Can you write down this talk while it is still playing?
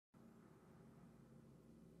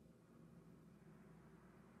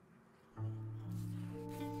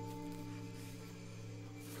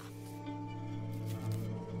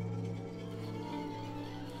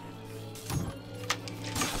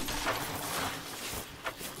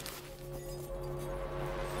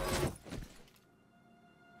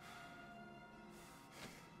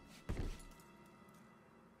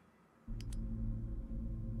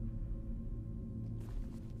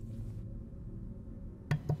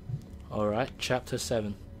Alright, chapter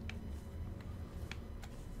 7.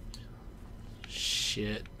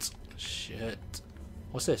 Shit.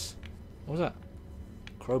 What's this? What was that?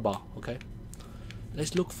 Crowbar, okay.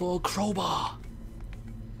 Let's look for a crowbar.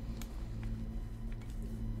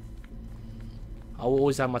 I will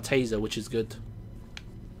always have my taser, which is good.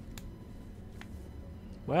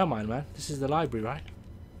 Where am I, man? This is the library, right?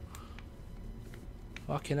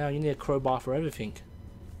 Fucking hell, you need a crowbar for everything.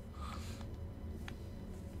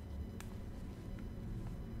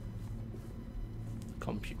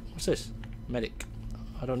 What's this? Medic.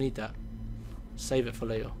 I don't need that. Save it for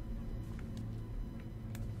later.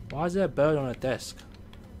 Why is there a bird on a desk?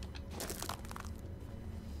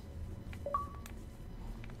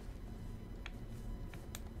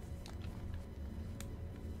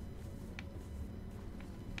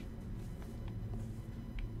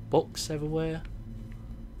 Books everywhere.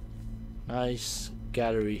 Nice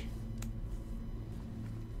gallery.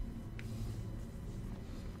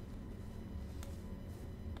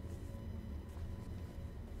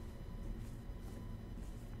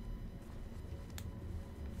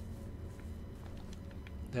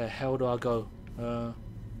 The hell do I go?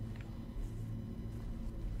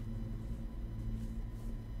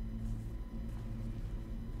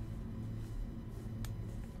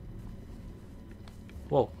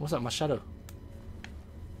 Whoa, what's that? My shadow.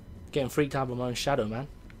 Getting freaked out by my own shadow, man.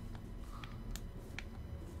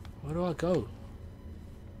 Where do I go?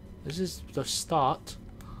 This is the start.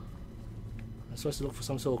 I'm supposed to look for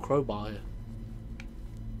some sort of crowbar here.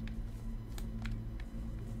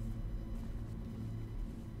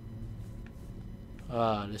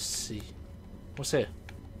 Let's see. What's here?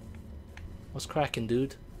 What's cracking,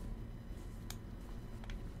 dude?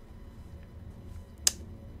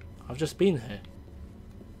 I've just been here.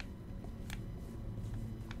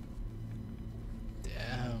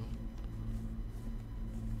 Damn.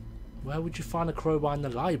 Where would you find a crowbar in the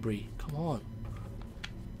library? Come on.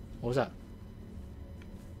 What was that?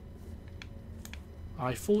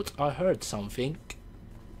 I thought I heard something.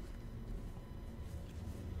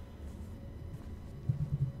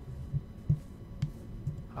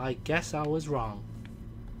 I guess I was wrong.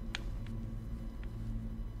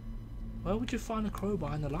 Where would you find a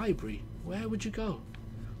crowbar in the library? Where would you go?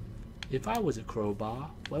 If I was a crowbar,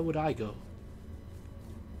 where would I go?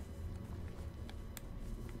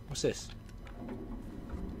 What's this?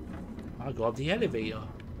 I'll go up the elevator.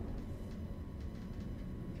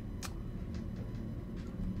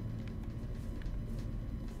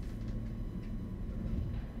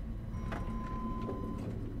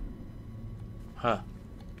 Huh.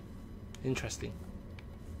 Interesting.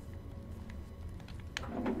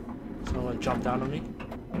 Someone jump down on me?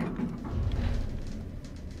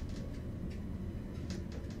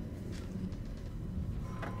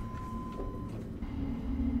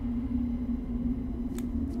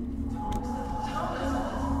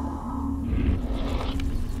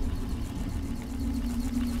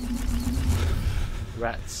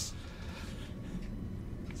 Rats.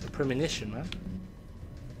 It's a premonition, man.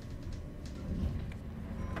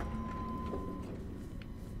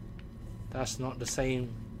 That's not the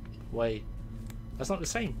same way. That's not the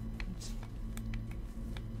same. It's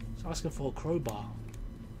asking for a crowbar.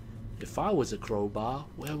 If I was a crowbar,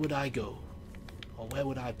 where would I go? Or where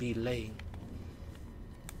would I be laying?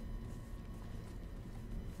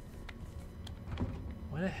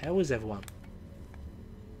 Where the hell is everyone?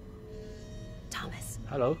 Thomas.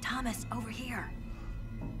 Hello? Thomas, over here.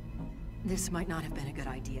 This might not have been a good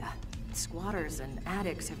idea. Squatters and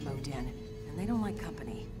addicts have moved in, and they don't like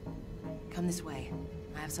company. Come this way.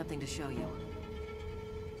 I have something to show you.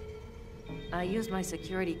 I used my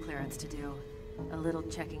security clearance to do a little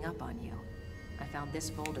checking up on you. I found this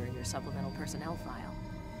folder in your supplemental personnel file.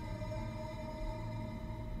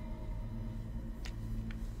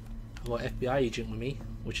 I've got an FBI agent with me,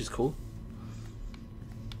 which is cool.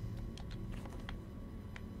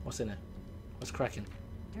 What's in it? What's cracking?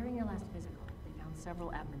 During your last physical, they found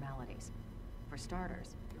several abnormalities. For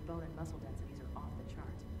starters, your bone and muscle densities are off the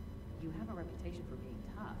charts. You have a reputation for being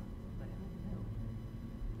tough, but who knew?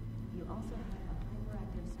 You also have a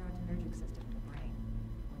hyperactive serotonergic system in the brain.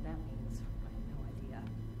 What that means, I have no idea.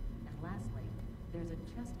 And lastly, there's a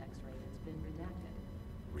chest x-ray that's been redacted.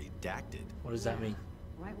 Redacted? What does that mean?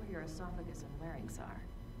 Right where your esophagus and larynx are.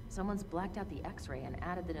 Someone's blacked out the x-ray and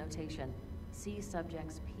added the notation, see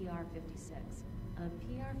subject's PR56. A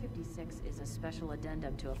PR56 is a special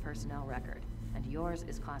addendum to a personnel record, and yours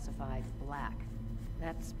is classified black.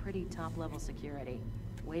 That's pretty top-level security,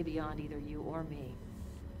 way beyond either you or me.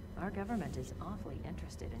 Our government is awfully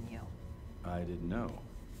interested in you. I didn't know.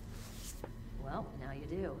 Well, now you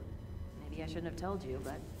do. Maybe I shouldn't have told you,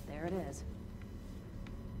 but there it is.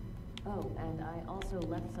 Oh, and I also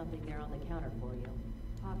left something there on the counter for you.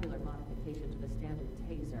 Popular modification to the standard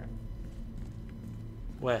taser.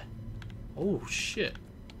 Where? Oh, shit.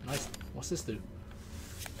 Nice. What's this do?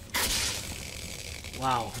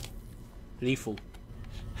 Wow. Lethal.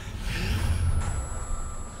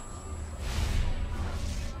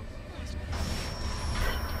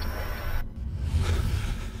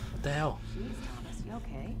 What the hell? Jeez, Thomas, you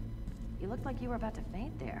okay? You looked like you were about to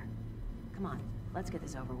faint there. Come on, let's get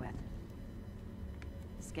this over with.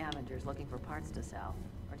 Scavengers looking for parts to sell,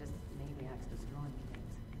 or just maniacs destroying things.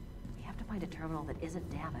 We have to find a terminal that isn't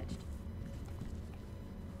damaged.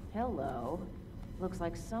 Hello. Looks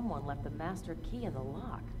like someone left the master key in the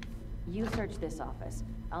lock. You search this office.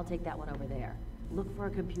 I'll take that one over there. Look for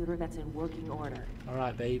a computer that's in working order.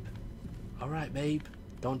 Alright, babe. Alright, babe.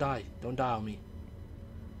 Don't die. Don't die on me.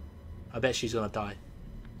 I bet she's gonna die.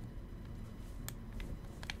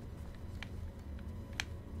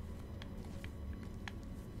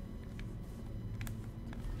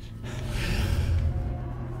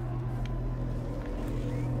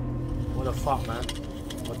 What the fuck, man?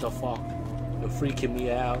 What the fuck? You're freaking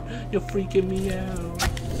me out. You're freaking me out.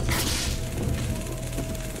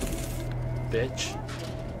 Bitch.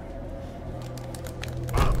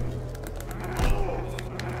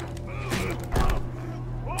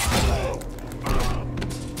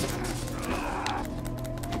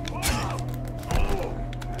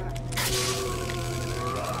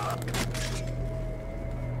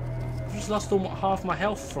 I just lost all half my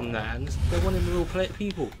health from that, and they wanted real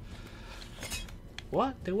people.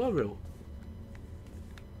 What? They were real.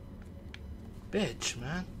 Bitch,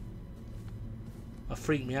 man. That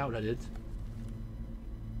freaked me out, that did.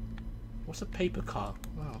 What's a paper car?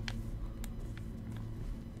 Wow.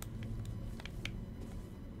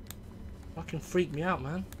 Fucking freaked me out,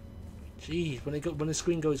 man. Jeez, when the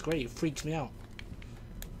screen goes grey, it freaks me out.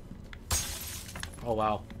 Oh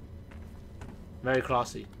wow. Very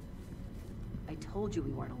classy. I told you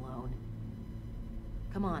we weren't alone.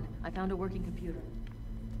 Come on, I found a working computer.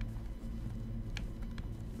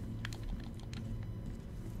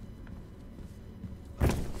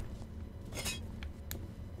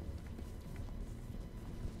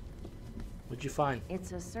 What'd you find?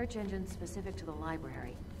 It's a search engine specific to the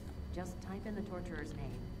library. Just type in the torturer's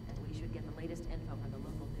name, and we should get the latest info from the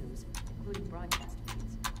local news, including broadcast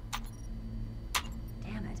feeds.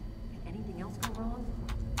 Damn it! Can anything else go wrong?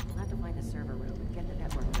 We'll have to find a server room and get the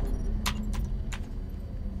network going.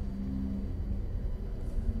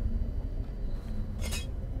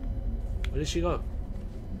 Where did she go?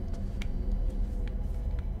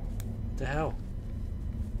 What the hell?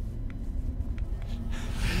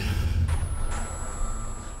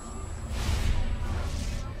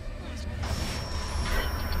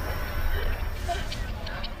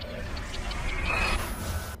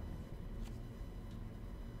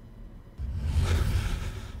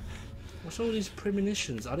 What's all these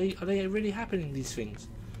premonitions? Are they really happening, these things?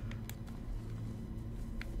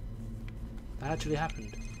 That actually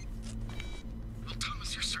happened. Well,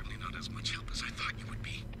 Thomas, you're certainly not as much help as I thought you would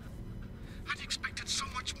be. I'd expected so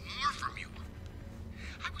much more from you.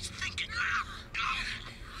 I was thinking...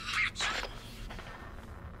 bitch.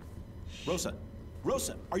 Rosa!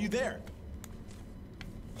 Rosa, are you there?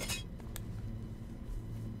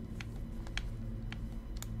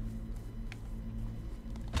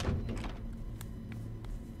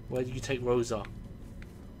 Where did you take Rosa?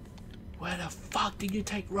 Where the fuck did you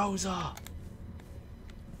take Rosa?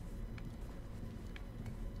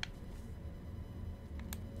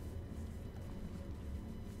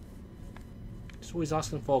 It's always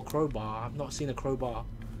asking for a crowbar. I've not seen a crowbar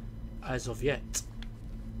as of yet.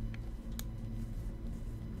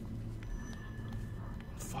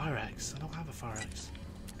 Fire axe. I don't have a fire axe.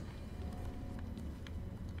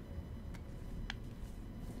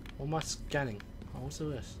 What am I scanning? Oh, what's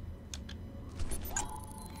this?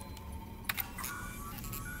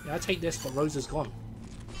 Yeah, I take this, but Rosa's gone.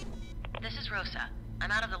 This is Rosa. I'm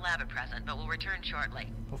out of the lab at present, but will return shortly.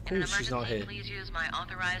 Of In an course she's not emergency, here. please use my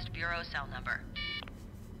authorized bureau cell number.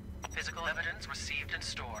 Physical evidence received and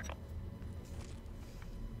stored.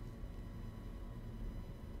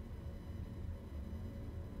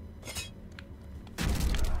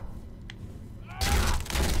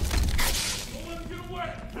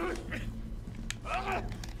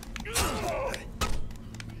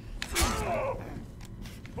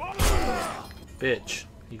 Bitch,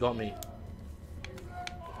 you got me.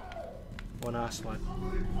 One ass one.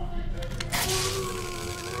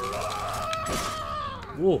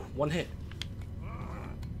 Whoa, one hit.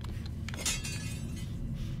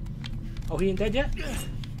 Oh, he ain't dead yet?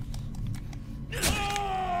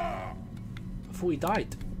 thought he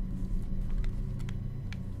died.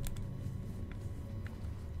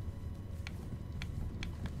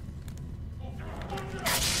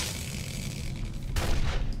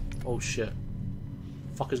 Oh shit.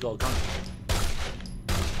 Fucker's got a gun.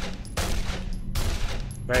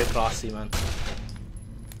 Very classy, man.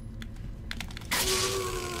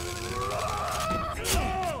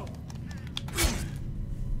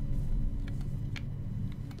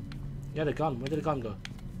 He had a gun. Where did the gun go?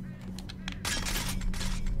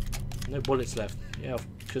 No bullets left. Yeah,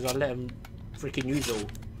 because I let him freaking use it all.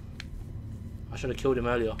 I should have killed him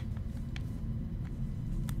earlier.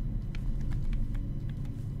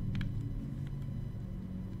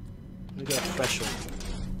 Let me get a special.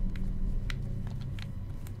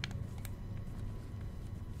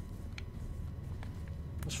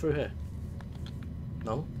 What's through here?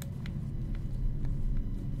 No?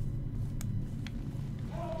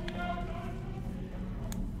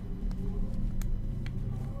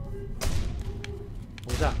 What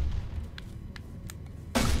was that?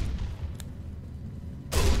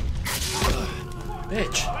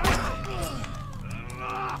 Bitch!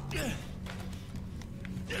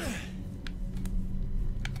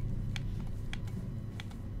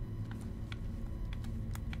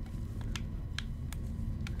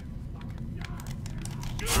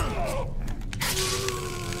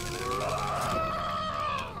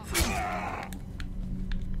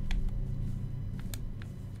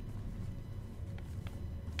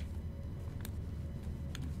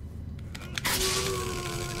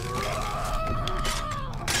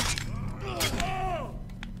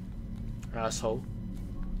 Asshole.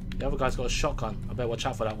 The other guy's got a shotgun. I better watch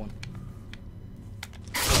out for that one.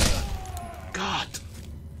 God!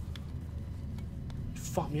 You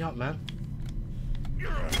fucked me up, man.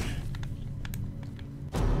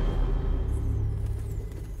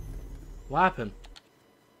 What happened?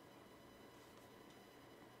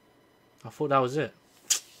 I thought that was it.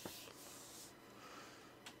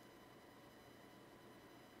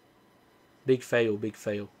 Big fail, big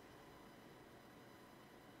fail.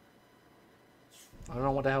 I don't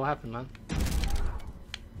know what the hell happened, man.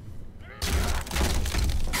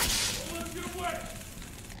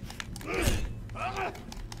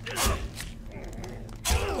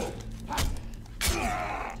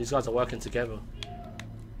 These guys are working together.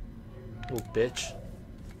 Oh, bitch.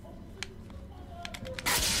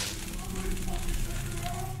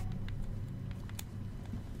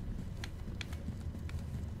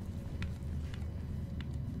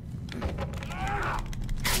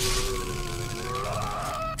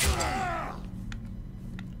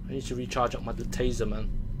 I need to recharge up my taser, man.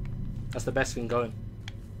 That's the best thing going.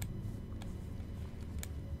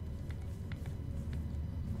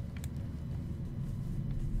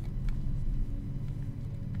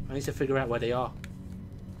 I need to figure out where they are.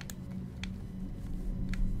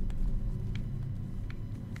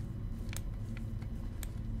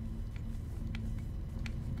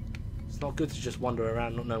 It's not good to just wander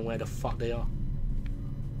around not knowing where the fuck they are.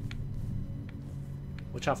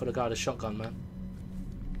 Watch out for the guy with the shotgun, man.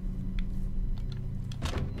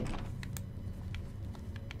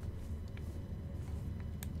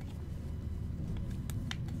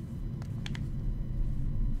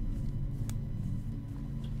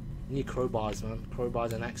 You need crowbars, man.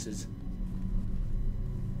 Crowbars and axes.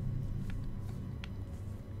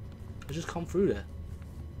 I just come through there.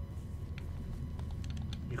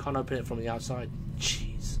 You can't open it from the outside.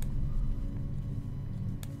 Jeez.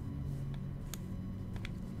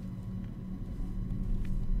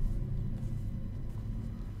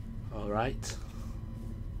 Alright.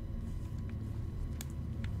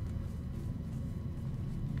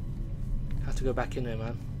 Have to go back in there,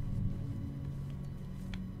 man.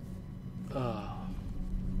 Oh.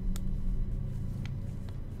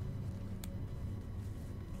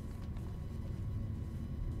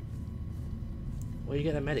 Where you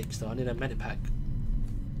get a medic though? I need a medic pack.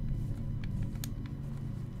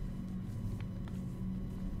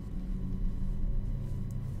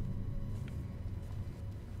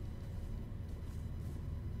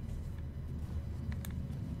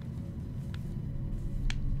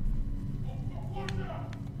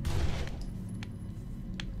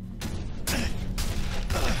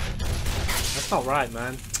 That's not right,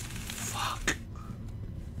 man. Fuck.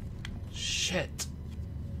 Shit.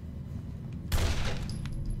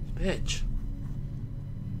 Bitch.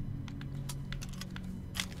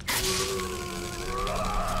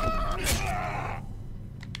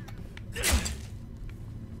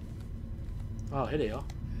 Oh, here they are.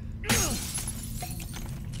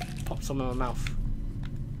 Pop some in my mouth.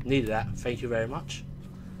 Needed that. Thank you very much.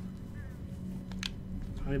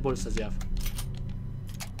 How many bullets does he have?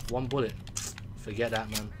 One bullet. Forget that,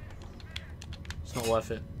 man. It's not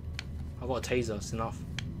worth it. I got a taser, it's enough.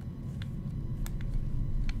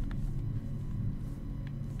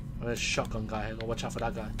 And there's a shotgun guy here, gotta watch out for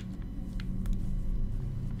that guy.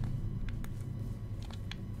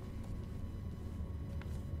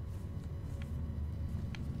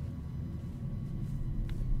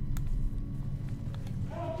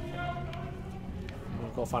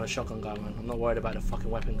 I'm gonna find a shotgun guy, man. I'm not worried about the fucking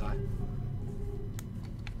weapon guy.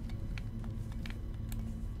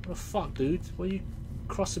 What the fuck, dude? Why are you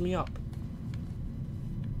crossing me up?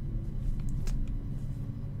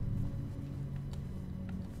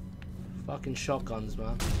 Fucking shotguns,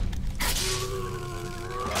 man.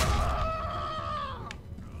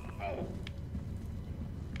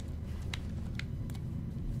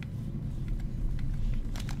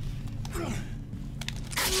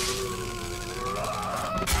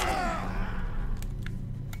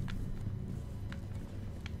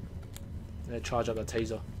 They charge up the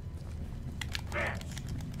taser.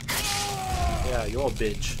 Yeah, you're a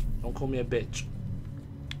bitch. Don't call me a bitch.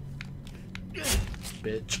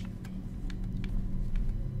 Bitch.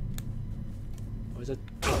 What is it?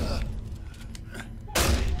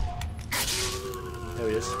 There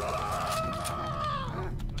he is.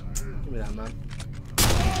 Give me that, man.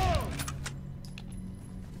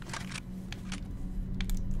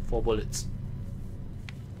 Four bullets.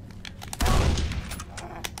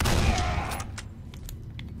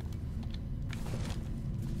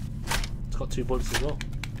 It's got 2 bullets as well.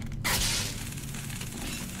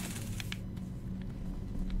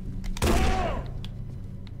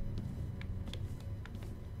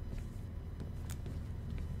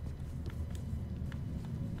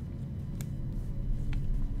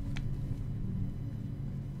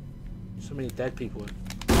 So many dead people.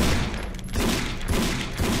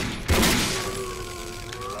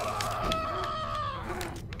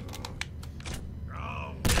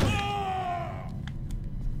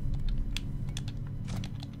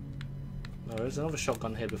 No, there's another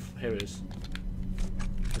shotgun here. Here it is.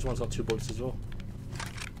 This one's got 2 bullets as well.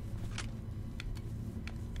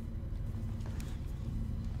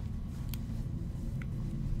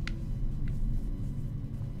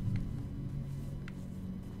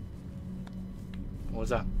 What was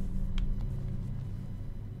that?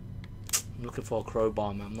 I'm looking for a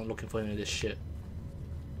crowbar, man. I'm not looking for any of this shit.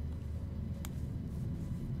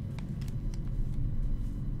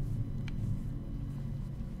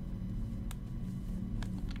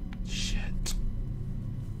 Shit.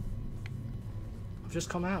 I've just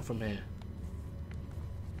come out from here.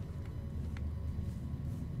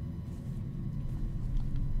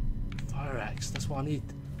 Fire axe, that's what I need.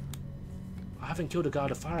 I haven't killed a guy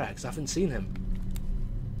with a fire axe. I haven't seen him.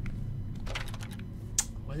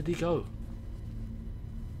 Where did he go?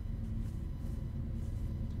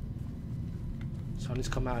 So I need to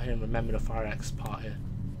come out here and remember the fire axe part here.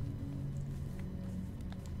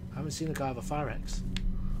 I haven't seen a guy with a fire axe.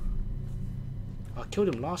 I killed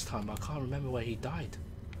him last time, but I can't remember where he died.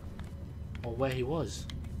 Or where he was.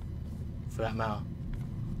 For that matter.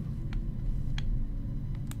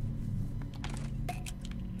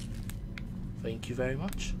 Thank you very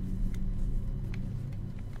much.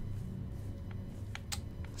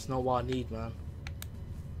 It's not what I need, man.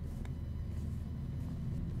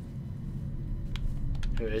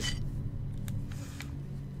 Here it is.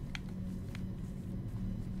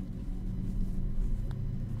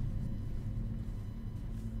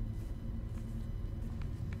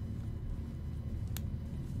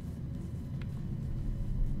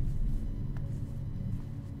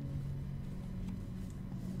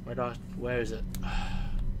 Where is it?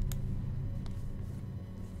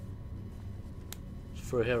 It's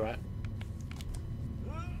through here, right?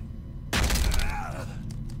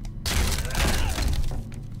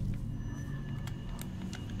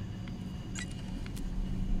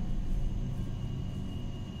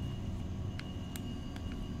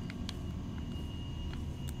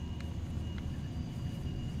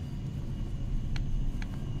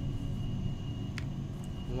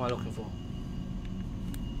 What am I looking for?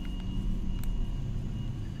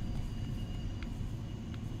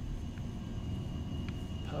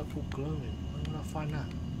 Purple glowing. Where will I find that?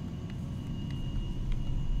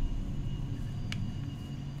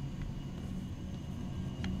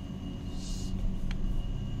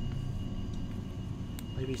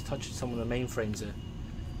 Maybe he's touching some of the mainframes there.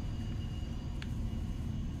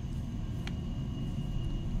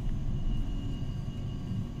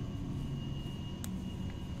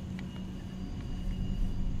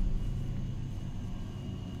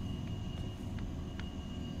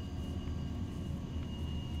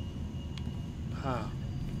 Huh.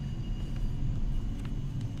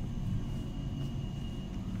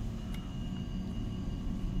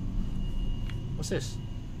 What's this?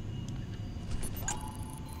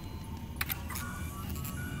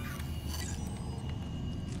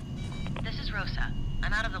 This is Rosa.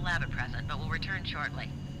 I'm out of the lab at present, but will return shortly.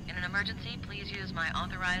 In an emergency, please use my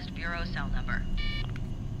authorized bureau cell number.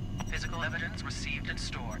 Physical evidence received and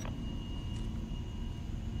stored.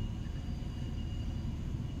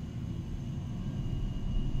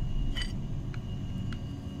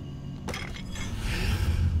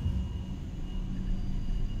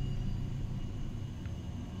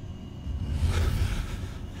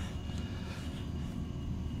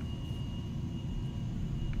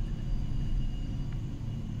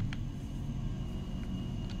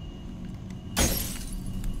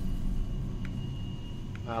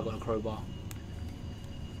 I got a crowbar.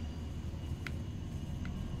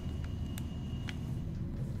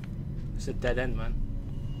 It's a dead end, man.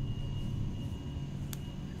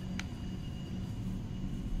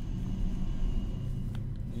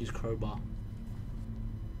 Use crowbar.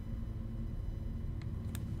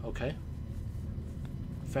 Okay.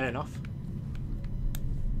 Fair enough.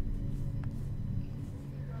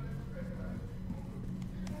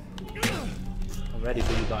 I'm ready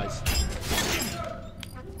for you guys.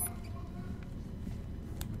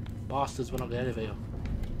 Bastards went up the elevator.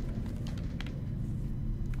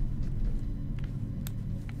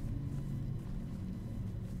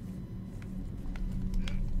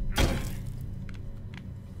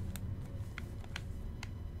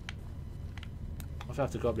 If I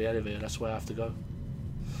have to go up the elevator, that's where I have to go.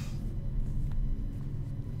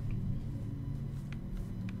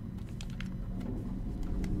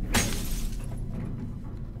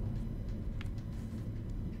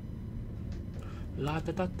 La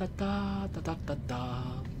da da da da da da da da.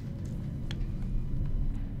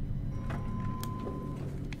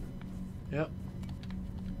 Yep.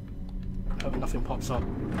 Hope nothing pops up.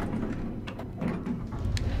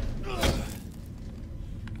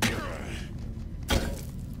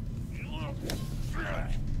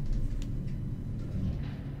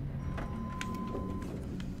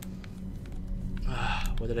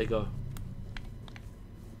 Where did they go?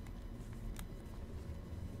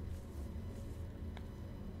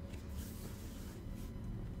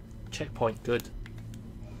 Checkpoint, good.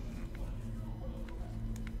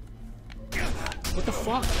 What the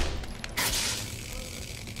fuck?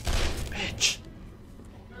 Bitch.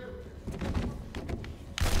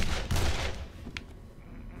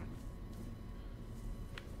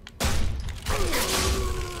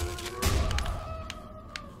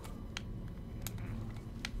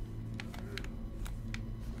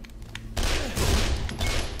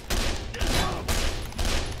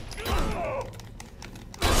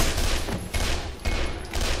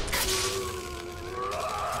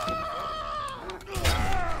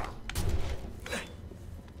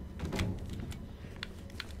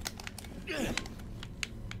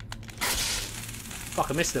 Fuck,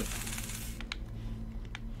 I missed him.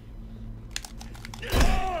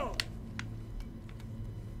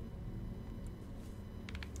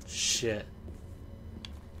 Shit.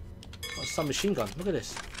 Got a submachine gun. Look at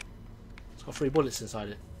this. It's got 3 bullets inside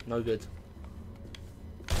it. No good.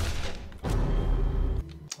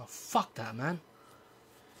 Oh, fuck that, man.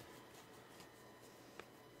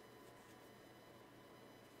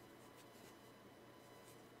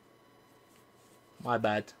 My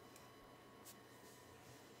bad.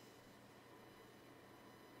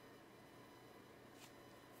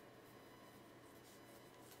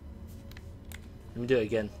 Let me do it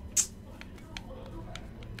again.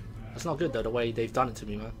 That's not good though, the way they've done it to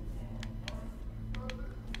me, man.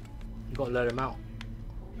 You gotta let them out.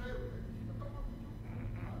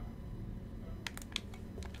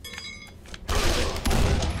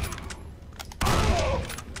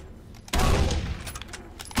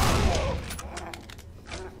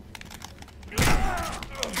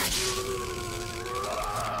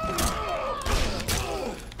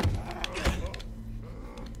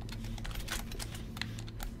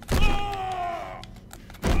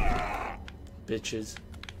 Bitches.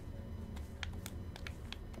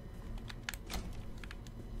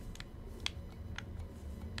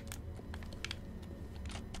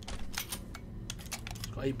 It's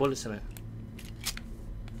got 8 bullets in it.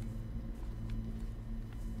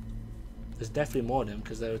 There's definitely more of them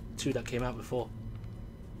because there were 2 that came out before.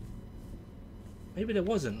 Maybe there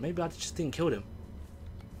wasn't. Maybe I just didn't kill them.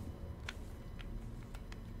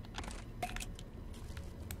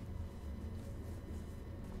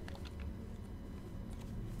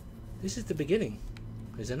 This is the beginning,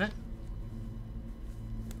 isn't it?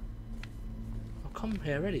 I've come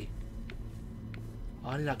here already. Oh,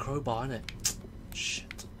 I need that crowbar, innit?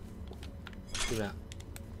 Shit. Do that.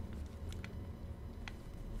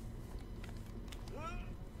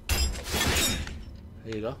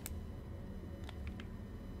 There you go.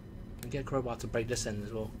 And get a crowbar to break this end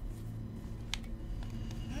as well.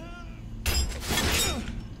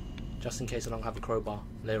 Just in case I don't have a crowbar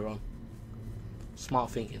later on. Smart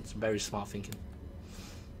thinking, some very smart thinking.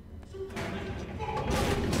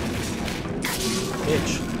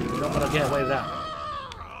 Bitch, you're not gonna get away with that.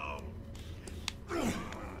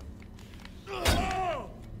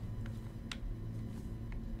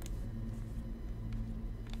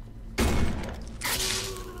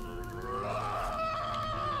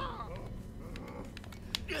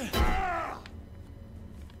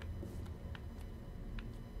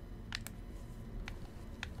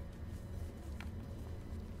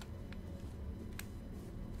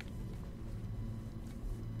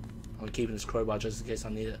 I'm keeping this crowbar just in case I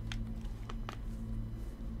need it.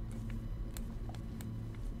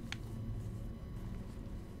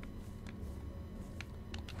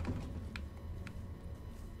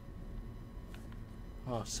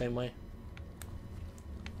 Oh, same way.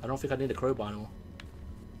 I don't think I need a crowbar anymore.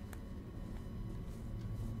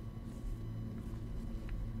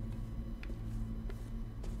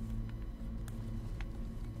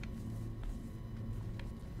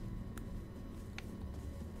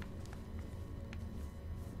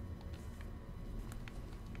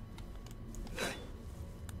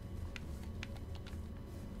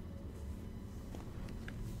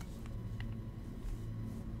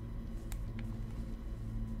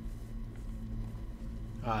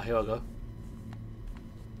 Here I go.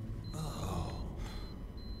 Oh.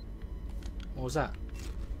 What was that?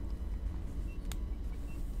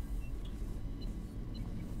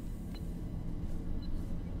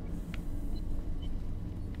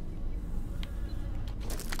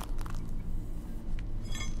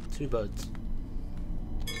 Two birds.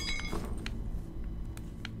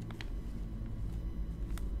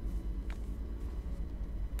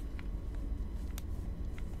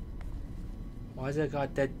 Why is there a guy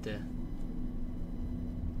dead there?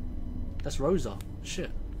 That's Rosa. Shit.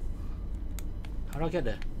 How do I get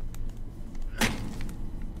there?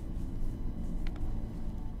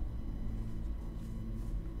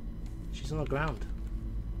 She's on the ground.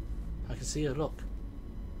 I can see her, look.